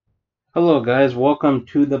Hello, guys. Welcome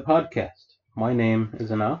to the podcast. My name is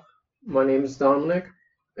Anaf. My name is Dominic,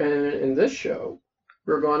 and in this show,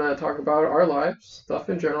 we're going to talk about our lives, stuff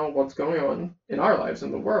in general, what's going on in our lives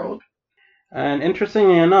in the world. And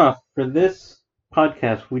interestingly enough, for this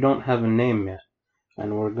podcast, we don't have a name yet.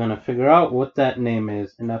 And we're going to figure out what that name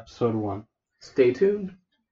is in episode 1. Stay tuned.